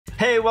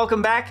Hey,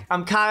 welcome back.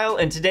 I'm Kyle,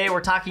 and today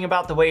we're talking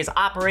about the ways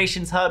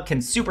Operations Hub can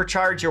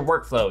supercharge your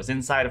workflows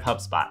inside of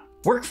HubSpot.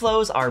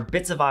 Workflows are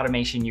bits of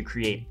automation you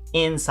create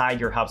inside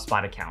your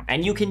HubSpot account,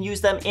 and you can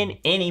use them in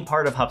any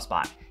part of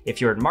HubSpot. If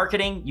you're in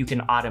marketing, you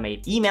can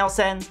automate email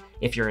sends.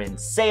 If you're in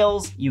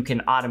sales, you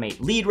can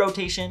automate lead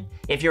rotation.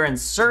 If you're in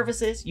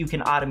services, you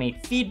can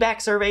automate feedback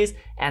surveys,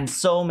 and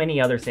so many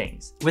other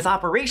things. With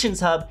Operations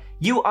Hub,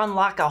 you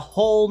unlock a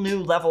whole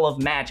new level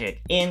of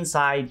magic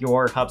inside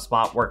your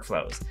HubSpot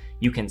workflows.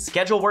 You can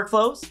schedule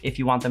workflows if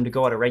you want them to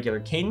go at a regular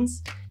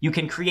cadence. You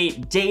can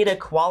create data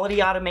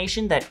quality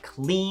automation that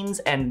cleans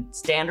and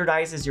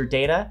standardizes your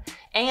data.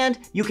 And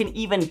you can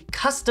even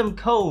custom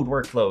code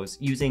workflows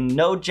using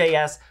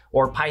Node.js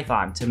or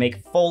Python to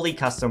make fully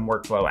custom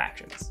workflow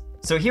actions.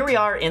 So here we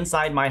are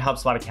inside my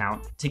HubSpot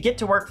account. To get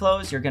to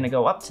workflows, you're gonna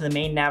go up to the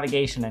main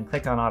navigation and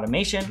click on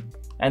automation,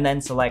 and then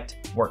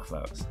select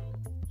workflows.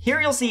 Here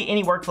you'll see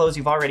any workflows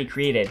you've already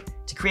created.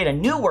 To create a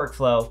new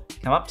workflow,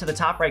 come up to the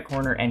top right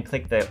corner and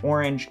click the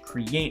orange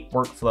Create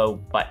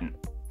Workflow button.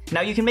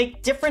 Now you can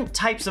make different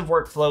types of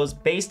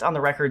workflows based on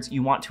the records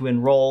you want to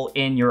enroll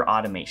in your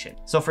automation.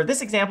 So for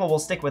this example, we'll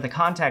stick with a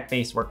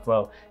contact-based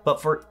workflow,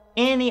 but for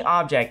any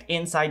object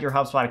inside your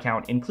HubSpot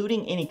account,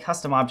 including any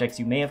custom objects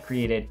you may have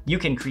created, you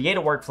can create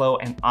a workflow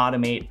and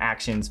automate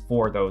actions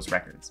for those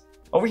records.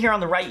 Over here on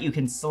the right, you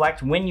can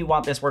select when you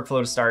want this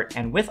workflow to start,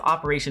 and with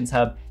Operations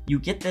Hub, you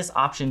get this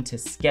option to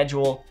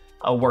schedule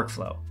a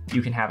workflow.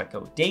 You can have it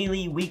go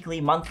daily, weekly,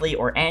 monthly,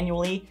 or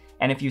annually,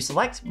 and if you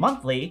select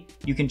monthly,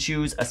 you can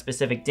choose a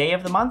specific day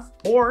of the month,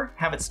 or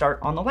have it start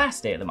on the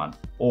last day of the month,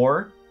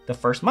 or the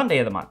first Monday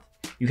of the month.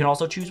 You can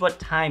also choose what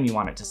time you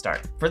want it to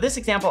start. For this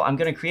example, I'm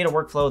gonna create a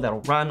workflow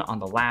that'll run on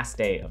the last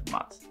day of the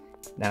month.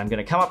 Then I'm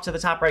gonna come up to the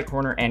top right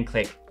corner and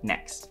click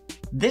Next.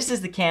 This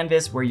is the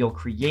canvas where you'll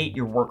create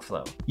your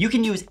workflow. You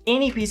can use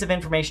any piece of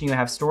information you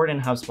have stored in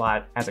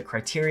HubSpot as a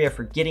criteria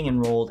for getting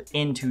enrolled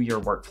into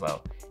your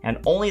workflow. And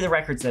only the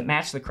records that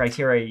match the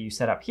criteria you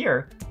set up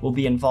here will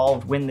be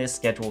involved when this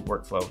scheduled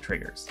workflow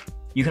triggers.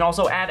 You can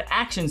also add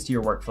actions to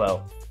your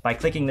workflow by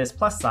clicking this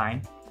plus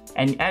sign.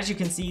 And as you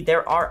can see,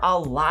 there are a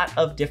lot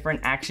of different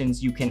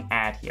actions you can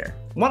add here.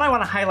 One I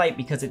want to highlight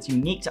because it's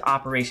unique to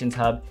Operations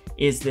Hub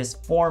is this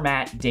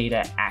format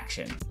data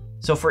action.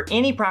 So for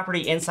any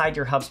property inside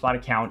your HubSpot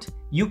account,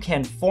 you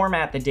can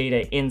format the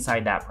data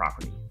inside that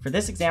property. For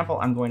this example,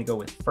 I'm going to go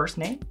with first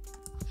name.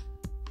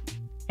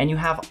 And you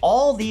have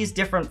all these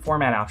different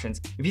format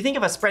options. If you think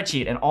of a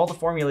spreadsheet and all the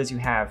formulas you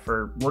have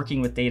for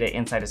working with data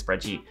inside a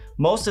spreadsheet,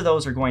 most of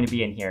those are going to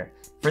be in here.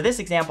 For this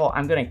example,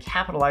 I'm going to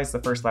capitalize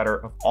the first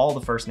letter of all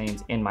the first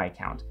names in my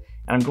account,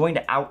 and I'm going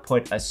to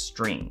output a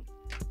string.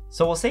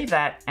 So we'll save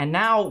that, and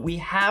now we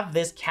have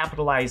this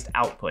capitalized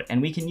output,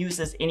 and we can use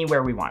this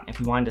anywhere we want.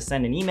 If we wanted to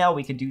send an email,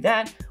 we could do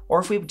that,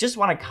 or if we just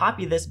want to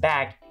copy this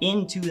back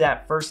into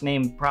that first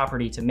name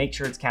property to make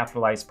sure it's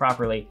capitalized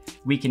properly,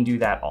 we can do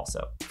that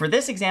also. For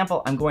this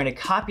example, I'm going to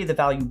copy the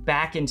value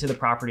back into the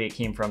property it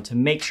came from to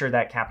make sure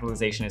that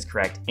capitalization is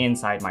correct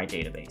inside my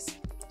database.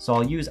 So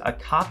I'll use a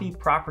copy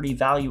property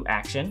value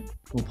action.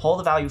 We'll pull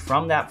the value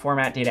from that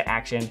format data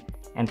action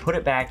and put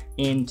it back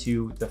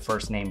into the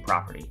first name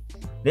property.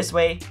 This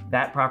way,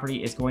 that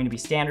property is going to be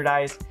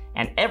standardized,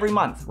 and every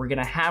month we're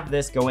gonna have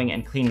this going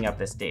and cleaning up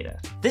this data.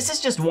 This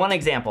is just one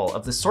example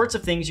of the sorts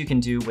of things you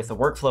can do with the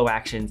workflow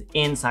actions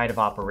inside of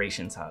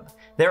Operations Hub.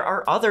 There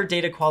are other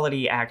data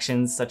quality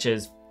actions such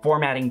as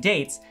formatting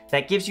dates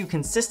that gives you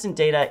consistent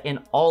data in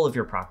all of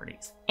your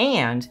properties.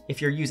 And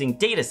if you're using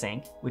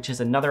Datasync, which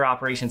is another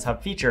Operations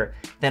Hub feature,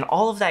 then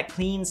all of that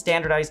clean,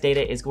 standardized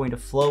data is going to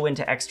flow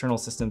into external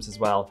systems as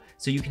well,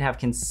 so you can have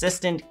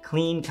consistent,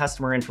 clean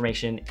customer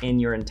information in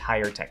your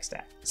entire tech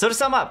stack. So to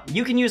sum up,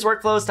 you can use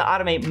workflows to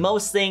automate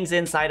most things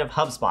inside of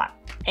HubSpot.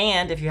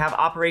 And if you have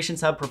Operations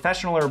Hub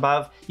Professional or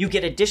above, you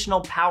get additional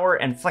power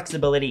and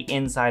flexibility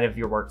inside of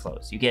your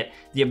workflows. You get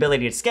the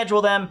ability to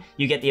schedule them,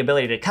 you get the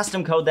ability to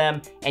custom code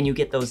them, and you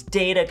get those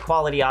data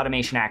quality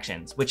automation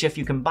actions, which if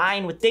you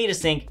combine with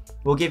Datasync,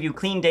 will give you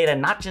clean data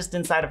not just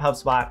inside of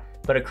HubSpot,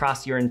 but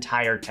across your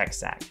entire tech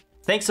stack.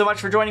 Thanks so much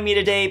for joining me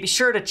today. Be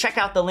sure to check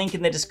out the link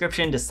in the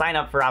description to sign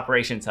up for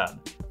Operations Hub.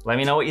 Let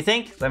me know what you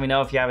think. Let me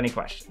know if you have any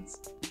questions.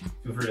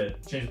 Feel free to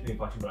change the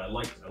inflection, but I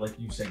like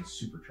you saying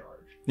supercharge.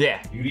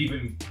 Yeah. You could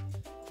even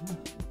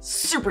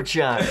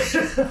supercharge.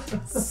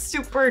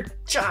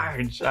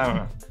 Supercharge. I don't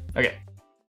know. Okay.